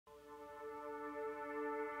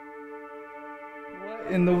What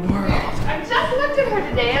in the world? I just looked at her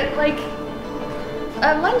today at like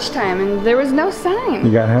lunchtime and there was no sign.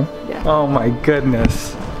 You got him? Yeah. Oh my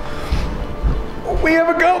goodness. We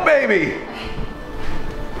have a goat baby.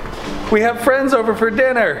 We have friends over for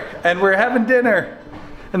dinner and we're having dinner.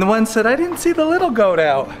 And the one said, I didn't see the little goat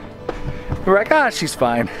out. We're like, ah, she's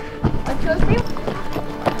fine. Let's go see.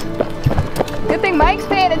 Good thing Mike's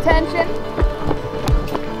paying attention.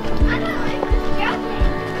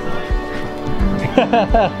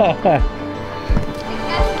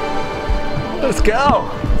 Let's go.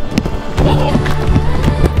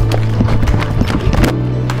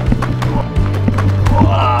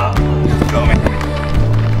 Wow, let's go, man.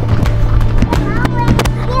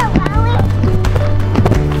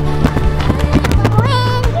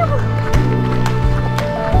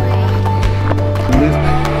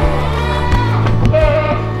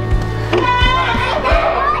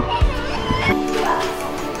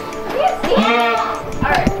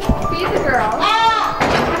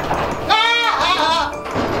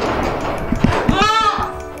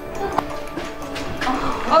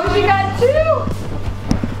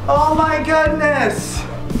 Oh my goodness!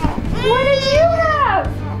 What did you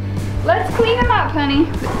have? Let's clean them up, honey.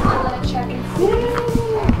 Let me check and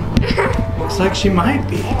see. Looks like she might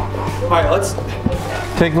be. Alright, let's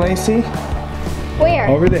take Lacey. Where?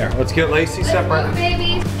 Over there. Let's get Lacey separate.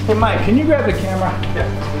 Babies. Hey Mike, can you grab the camera? Yeah.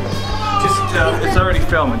 Just, it's already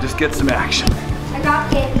filming. Just get some action. I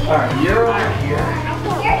got Kitty. Alright, you're over here.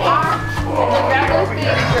 Here, Grab those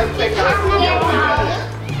babies real quick.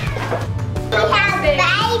 we have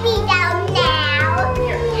babies out now.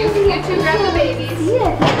 Here, you two grab the babies.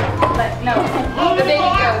 But no, the baby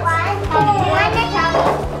goats.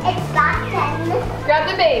 Grab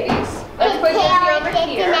the babies. Let's put Jesse over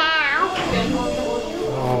here.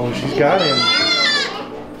 Oh, she's got him.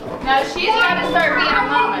 Now she's got to start being a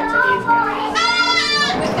mama to these guys.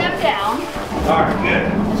 Put them down. Alright, good.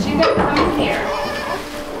 And she's going to come in here.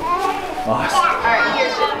 Awesome. Alright,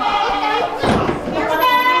 here's Jesse.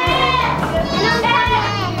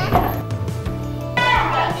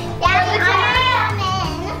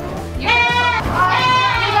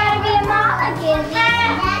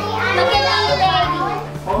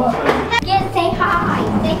 Say hi.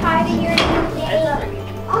 Say hi to your new baby.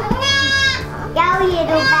 Go,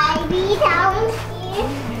 little baby. Don't you?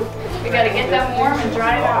 We got to get them warm and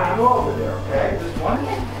dried off. Go over there, okay? Just one.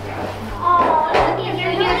 Oh, look at you.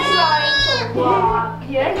 You're trying to walk.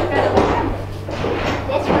 Yeah, you got to.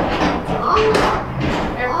 This one.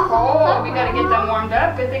 They're cold. We got to get them warmed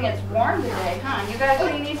up. Good thing it's warm today, huh? You got to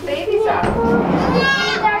clean these babies up.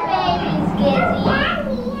 These are babies, Gizzy.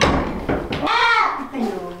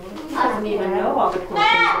 I don't even know all the cool things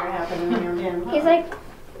that are happening when you're in. He's like,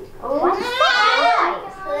 what's that?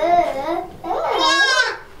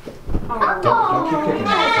 Don't keep kicking You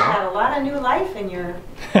that, had a lot of new life in your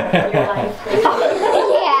life.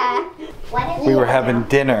 Yeah. What is We were having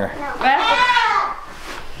dinner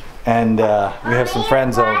and we have some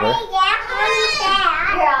friends over.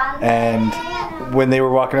 And when they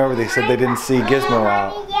were walking over, they said they didn't see Gizmo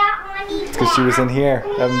out. It's because she was in here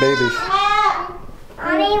having babies.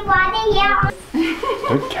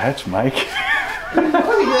 Good catch, Mike.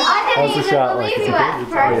 How's the shot like? Leave you at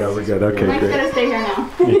first. Oh yeah, we're good. Okay, Mike's great. going to stay here now.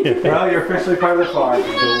 Well, you're officially part of the farm.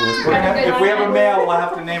 If we have a male, we'll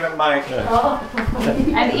have to name it Mike.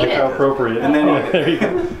 And eat How it. appropriate. And then there you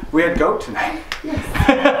go. We had goat tonight.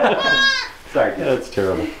 Sorry, That's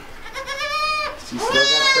terrible. she's still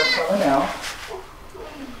got stuff coming out.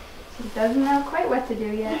 She doesn't know quite what to do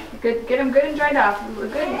yet. Good, get them good and dried off.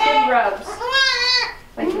 Good rubs.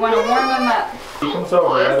 Like you want to warm them up. He comes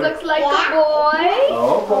over. This Heather. looks like a boy.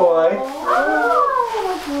 Oh boy.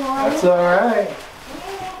 That's all right.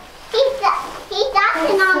 He's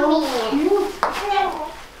sucking on me.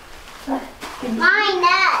 Mine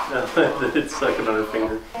up. It's sucking on her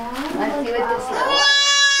finger. Let's see what this looks like.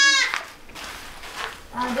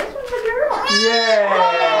 This one's a girl. Yay!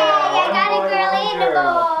 I got a girl and a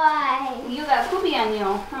boy. You got poopy on you,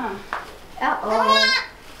 huh? Uh-oh.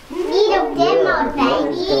 Need a demo,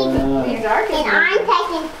 baby. These are And I'm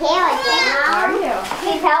taking care of them. Are you?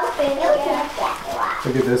 He's helping.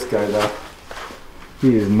 Look at this guy though. He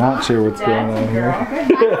is not sure what's going on here.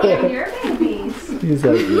 Good luck getting your babies. He's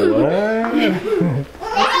like, what?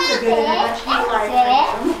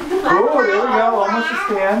 Oh, there we go. Almost a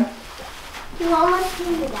stand. You almost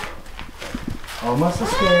did that. Almost a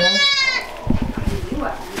stand. You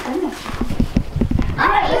are. Goodness. All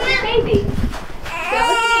right, what's your baby?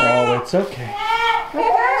 Oh, it's okay.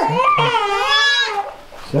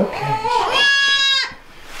 It's okay.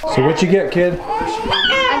 So what you get, kid?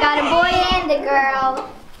 I got a boy and a girl.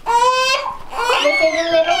 This is a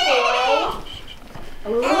little boy.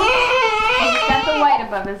 He's got the white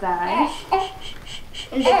above his eyes.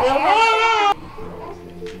 And the girl has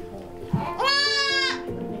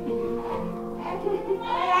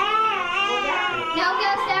no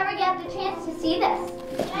ghost ever get the chance to see this.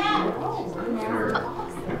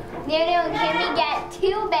 No, can we get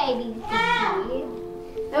 2 babies to see?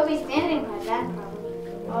 They'll be standing by that probably.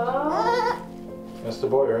 Oh. That's the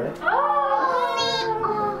boy, right? Oh.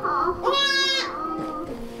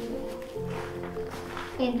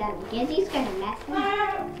 And Gizzy's gonna mess me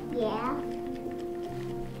up. Yeah.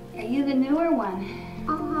 Are you the newer one?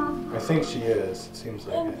 I think she is. It seems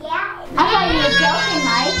like it. Yeah. I thought you were joking,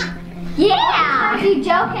 Mike. Yeah. Are you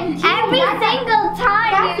joking? Every single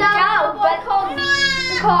time you joke, but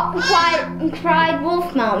cried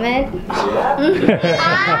wolf moment. The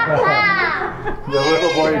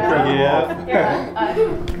little boy from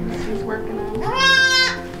She's working on it.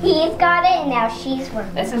 He's got it, and now she's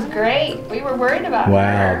working. This is great. We were worried about her.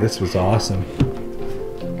 Wow, this was awesome.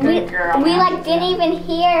 Good girl. We like didn't even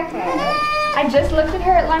hear her. I just looked at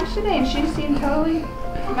her at lunch today and she seemed totally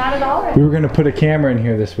not at all ready. We were gonna put a camera in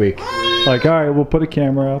here this week. Like, all right, we'll put a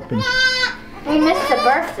camera up and. We missed the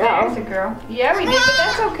birth There's a though. girl. Yeah, we did, but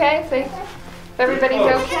that's okay. If everybody's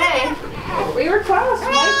okay. We were close.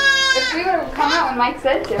 Mike, if we would have come out when Mike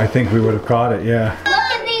said to. I think we would have caught it, yeah. Look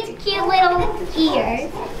at these cute little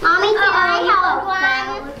ears. Mommy, can I hold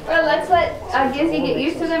one? Well, let's let Gizzy get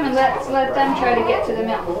used to them and let's let them try to get to the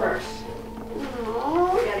milk first. We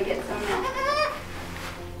gotta get some milk.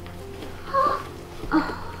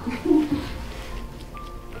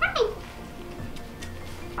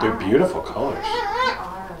 They're beautiful colors.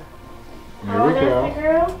 Here we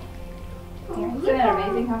go. Isn't it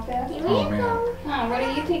amazing how fast? Oh man. Oh, what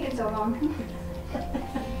are you taking so long?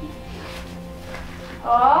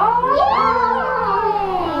 Oh!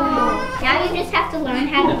 Now you just have to learn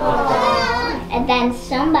how to hold them, and then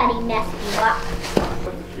somebody messed you up.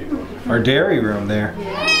 Our dairy room there.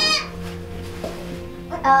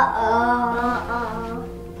 Uh-oh.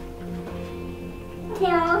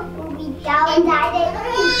 Now we go and I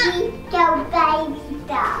didn't go baby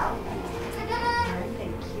down.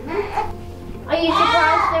 Are you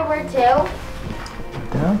surprised there were 2?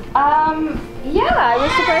 Yeah. Yeah, I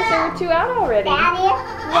was surprised there were 2 out already. Daddy,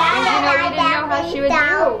 we didn't know how she would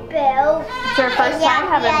do. It's her first time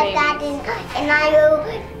having babies. And I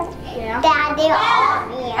Daddy,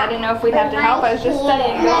 I didn't know if we'd have to help. I was just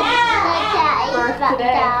studying birth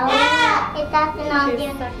today. It doesn't all do.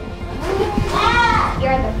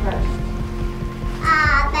 You're the first.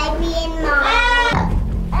 Baby and mom.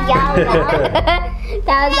 Yo-yo.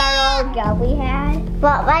 That was our old go we had.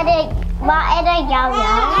 What is a yo-yo?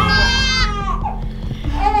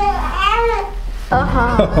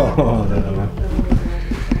 Uh-huh. Oh, no.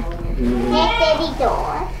 Next baby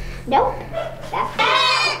door. Nope. That's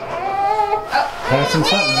Passing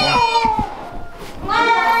something now.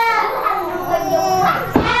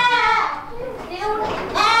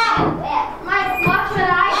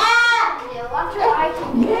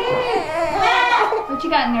 What you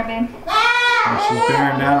got in there, babe? Oh, she's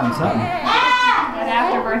bearing down on something. That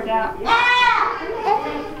afterbirth out.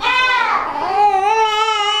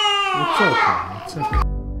 It's okay. It's okay.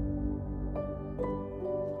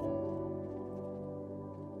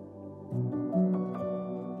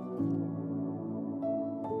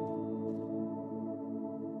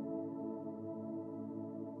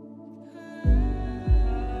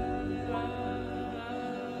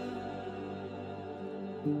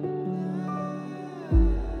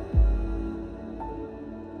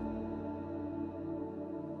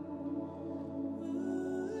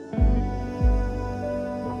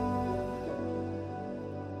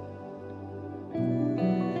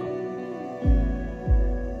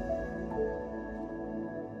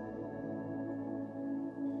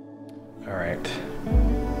 All right,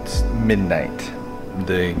 it's midnight.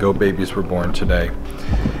 The goat babies were born today.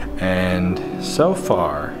 And so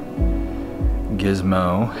far,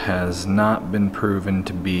 Gizmo has not been proven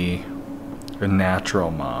to be a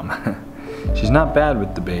natural mom. She's not bad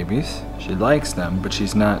with the babies. She likes them, but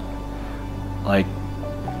she's not like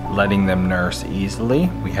letting them nurse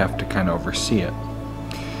easily. We have to kind of oversee it.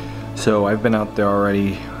 So I've been out there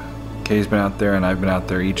already. Kay's been out there and I've been out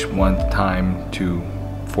there each one time to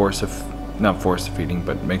not force a feeding,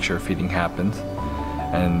 but make sure feeding happens.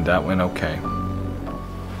 And that went okay.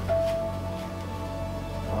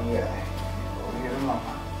 Oh yeah. Go get him up.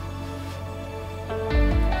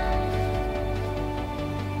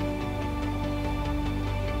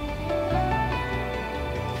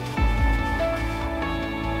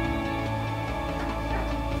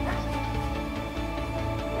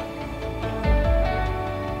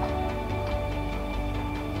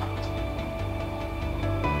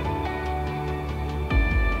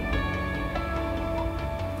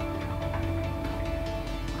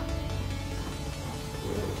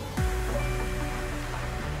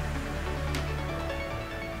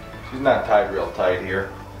 not tied real tight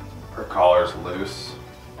here. Her collar's loose.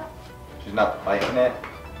 She's not biting it,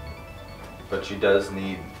 but she does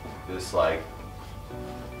need this, like,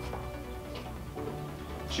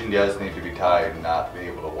 she does need to be tied and not be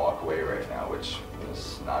able to walk away right now, which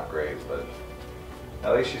is not great, but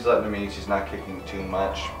at least she's letting me, she's not kicking too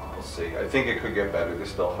much. We'll see. I think it could get better. There's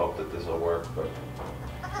still hope that this will work, but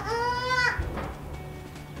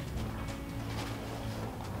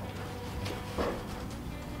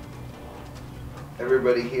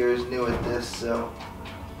everybody here is new at this, so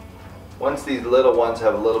once these little ones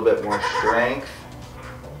have a little bit more strength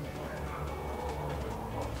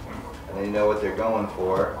and they know what they're going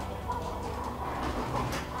for,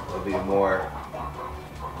 there'll be more.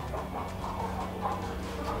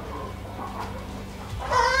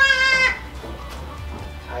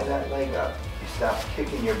 Tie that leg up. You stop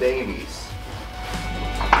kicking your babies.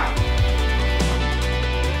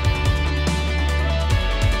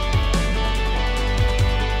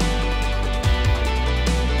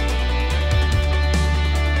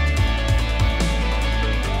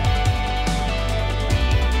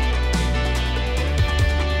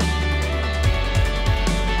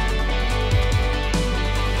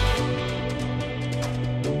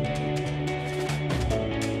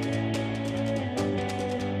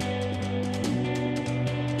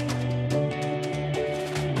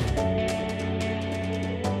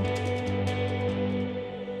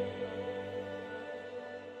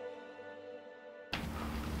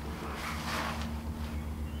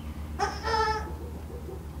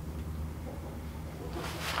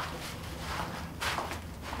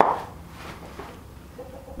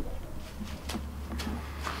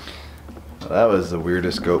 That was the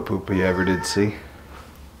weirdest goat poop we ever did see.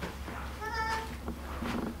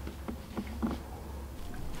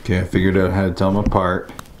 Okay, I figured out how to tell them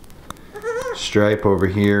apart. Stripe over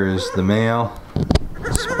here is the male.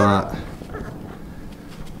 Spot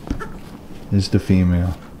is the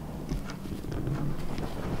female.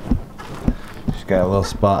 She's got a little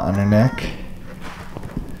spot on her neck.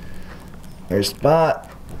 There's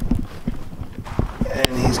Spot.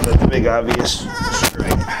 And he's got the big obvious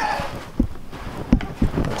stripe.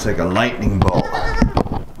 Looks like a lightning bolt.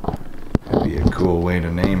 That'd be a cool way to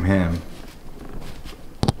name him.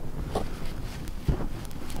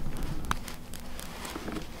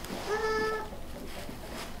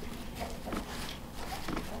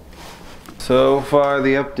 So far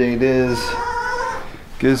the update is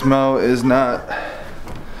Gizmo is not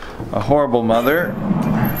a horrible mother,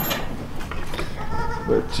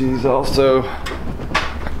 but she's also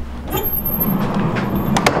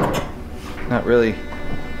not really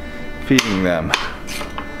feeding them.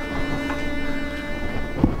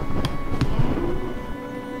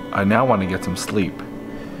 I now want to get some sleep.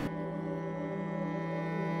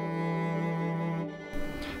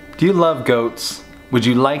 Do you love goats? Would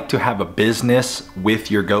you like to have a business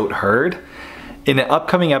with your goat herd? In an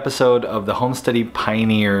upcoming episode of the Homesteady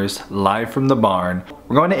Pioneers live from the barn,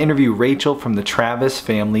 we're going to interview Rachel from the Travis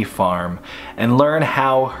family farm and learn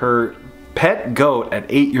how her pet goat at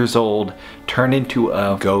 8 years old turned into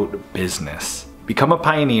a goat business. Become a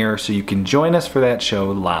pioneer so you can join us for that show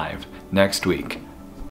live next week.